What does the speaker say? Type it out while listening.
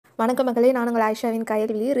வணக்கம் மக்களே, நான் உங்கள் ஆயிஷாவின்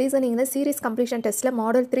கையல்விழி. ரீசனிங்கில் சீரிஸ் கம்ப்ளீஷன் டெஸ்ட்டில்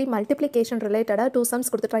மாடல் 3 மல்டிப்ளிகேஷன் ரிலேட்டடாக 2 சம்ஸ்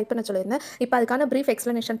கொடுத்து ட்ரை பண்ண சொல்லியிருந்தேன். இப்போ அதுக்கான ப்ரீஃப்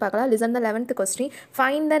எக்ஸ்ப்ளனேஷன் பார்க்கலாம். Listen the 11th question.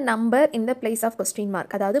 Find the number in the place of question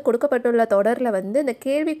mark. அதாவது கொடுக்கப்பட்டுள்ள தொடரில் வந்து இந்த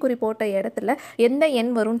கேள்விக்குறி போட்ட இடத்துல எந்த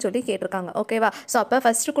எண் வரும்னு சொல்லி கேட்டிருக்காங்க. ஓகேவா? ஸோ அப்போ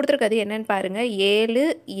ஃபஸ்ட்டு கொடுத்துருக்கிறது என்னென்னு பாருங்கள். 7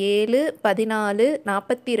 7 14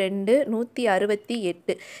 42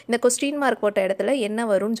 168. இந்த கொஸ்டின் மார்க் போட்ட இடத்துல என்ன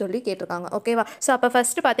வரும்னு சொல்லி கேட்டிருக்காங்க. ஓகேவா? ஸோ அப்போ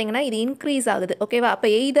ஃபஸ்ட்டு பார்த்தீங்கன்னா இது இன்க்ரீஸ் ஆகுது. ஓகேவா? அப்போ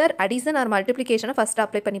either addition or multiplication first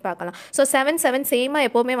apply பண்ணி பார்க்கலாம். So 7 7 சேமா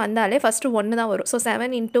எப்போவுமே வந்தாலே first 1 தான் வரும். So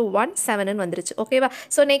 7 into 1 7 ன்னு வந்துருச்சு. ஓகேவா?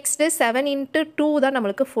 So next 7 into 2 தான்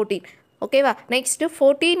நம்மளுக்கு 14. ஓகேவா? next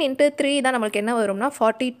 14 into 3 தான் நம்மளுக்கு என்ன வரும்னா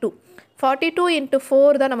 42. 42 into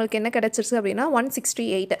 4 தான் நம்மளுக்கு என்ன கிடச்சிருச்சு அப்படின்னா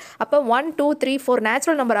 168. அப்போ 1 2 3 4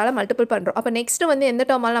 நேச்சுரல் நம்பரால் மல்டிபிள் பண்ணுறோம். அப்போ நெக்ஸ்ட் வந்து எந்த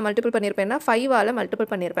டேர்மால் நான் மல்டிபிள் பண்ணியிருப்பேன்னா 5ஆல் மல்டிபிள்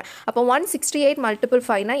பண்ணியிருப்பேன். அப்போ 168 multiple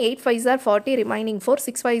 5னா 8 5s are 40 remaining 4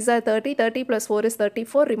 6 5s are 30 30 plus 4 is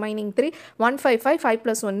 34 remaining 3 155 5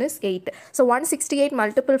 plus 1 is 8. So 168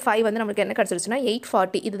 multiple 5 வந்து நம்மளுக்கு என்ன கிடச்சிருச்சுன்னா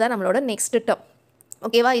 840. இதுதான் நம்மளோட நெக்ஸ்ட் டேர்ம்.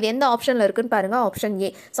 ஓகேவா? இது எந்த ஆப்ஷனில் இருக்குன்னு பாருங்கள். Option A.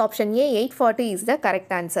 So option A 840 is the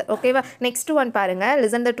correct answer. ஓகேவா? நெக்ஸ்ட் ஒன் பாருங்கள்.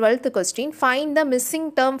 Listen the 12th question. Find the missing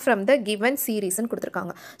term from the given சீரீஸ்ன்னு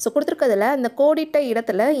கொடுத்துருக்காங்க. ஸோ கொடுத்துருக்கிறதுல இந்த கோடிட்ட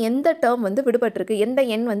இடத்துல எந்த டேர்ம் வந்து விடுபட்டிருக்கு, எந்த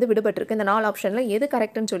எண் வந்து விடுபட்டிருக்கு, இந்த 4 ஆப்ஷனில் எது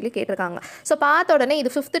கரெக்ட்னு சொல்லி கேட்டிருக்காங்க. ஸோ பார்த்த உடனே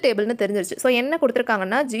இது 5th டேபிள்னு தெரிஞ்சிருச்சு. ஸோ என்ன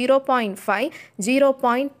கொடுத்துருக்காங்கன்னா 0.5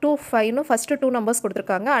 0.25ன்னு ஃபஸ்ட்டு 2 நம்பர்ஸ்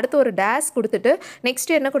கொடுத்துருக்காங்க. அடுத்து ஒரு டேஷ் கொடுத்துட்டு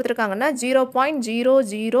நெக்ஸ்ட் என்ன கொடுத்துருக்காங்கன்னா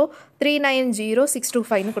 0.00390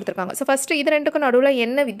 கொடுத்துருக்காங்க. ஸோ ஃபஸ்ட்டு இது ரெண்டுக்கும் நடுவில்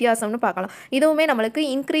என்ன வித்தியாசம்னு பார்க்கலாம். இதுவுமே நம்மளுக்கு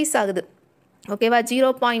இன்க்ரீஸ் ஆகுது. ஓகேவா?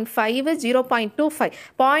 0.5 0.25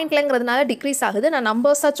 பாயிண்ட்லங்கிறதுனால டிக்ரீஸ் ஆகுது. நான்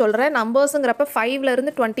நம்பர்ஸாக சொல்கிறேன். நம்பர்ஸுங்கிறப்ப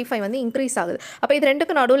 5லேருந்து 25 வந்து இன்க்ரீஸ் ஆகுது. அப்போ இது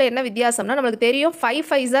ரெண்டுக்கு நடுவில் என்ன வித்தியாசம்னா நம்மளுக்கு தெரியும் 5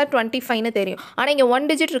 5s are 25ன்னு தெரியும். ஆனால் இங்கே 1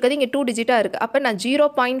 டிஜிட் இருக்குது, இங்கே 2 டிஜிட்டாக இருக்குது. அப்போ நான்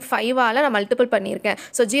 0.5ஆல் நான் மல்டிபிள் பண்ணியிருக்கேன்.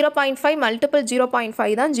 ஸோ 0.5 மல்டிபிள்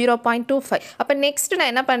 0.5 தான் 0.25. அப்போ நெக்ஸ்ட்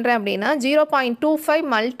நான் என்ன பண்ணுறேன் அப்படின்னா 0.25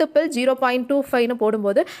 மல்டிபிள் 0.25ன்னு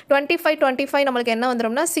போடும்போது 25 நம்மளுக்கு என்ன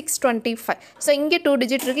வந்துடும்னா 625. ஸோ இங்கே 2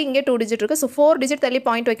 டிஜிட் இருக்குது, இங்கே 2 டிஜிட் இருக்குது. ஸோ 4 டிஜிட் தள்ளி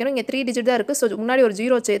பாயிண்ட் வைக்கணும். இங்கே 3 டிஜிட் தான் இருக்குது. ஸோ முன்னாடி ஒரு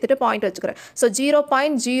 0 சேர்த்துட்டு பாயிண்ட் வச்சுக்கிறேன். ஸோ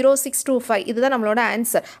 0.0625 இதுதான் நம்மளோட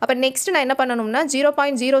ஆன்சர். அப்போ நெக்ஸ்ட் நான் என்ன பண்ணணும்னா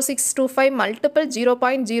 0.0625 மல்டிபிள்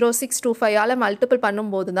 0.0625ஆல் மல்டிபிள்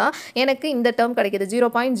பண்ணும்போது தான் எனக்கு இந்த டேர்ம் கிடைக்கிது.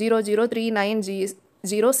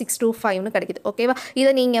 0.003900625ன்னு கிடைக்குது. ஓகேவா?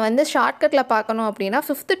 இதை நீங்கள் வந்து ஷார்ட்கட்டில் பார்க்கணும் அப்படின்னா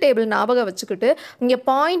 5th டேபிள் ஞாபகம் வச்சுக்கிட்டு இங்கே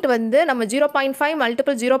பாயிண்ட் வந்து நம்ம 0.5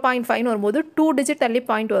 மல்டிபிள் 0.5ன்னு வரும்போது 2 டிஜிட் தள்ளி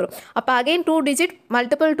பாயிண்ட் வரும். அப்போ அகைன் 2 டிஜிட்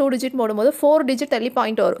மல்டிபிள் 2 டிஜிட் போடும்போது 4 டிஜிட் தள்ளி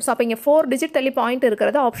பாயிண்ட் வரும். ஸோ அப்போ இங்கே 4 டிஜிட் தள்ளி பாயிண்ட்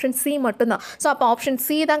இருக்கிறது ஆப்ஷன் சி மட்டும்தான். ஸோ அப்போ ஆப்ஷன்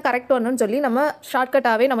சி தான் கரெக்ட் ஒன்றுன்னு சொல்லி நம்ம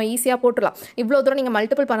ஷார்ட்கட்டாகவே நம்ம ஈஸியாக போட்டுடலாம். இவ்வளோ தூரம் நீங்கள்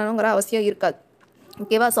மல்டிபிள் பண்ணணுங்கிற அவசியம் இருக்காது.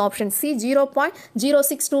 ஓகேவா? So option C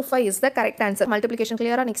 0.0625 is the correct answer. Multiplication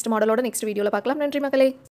கிளியராக நெக்ஸ்ட் மாடலோட நெக்ஸ்ட் வீடியோவில் பார்க்கலாம். நன்றி மக்களே.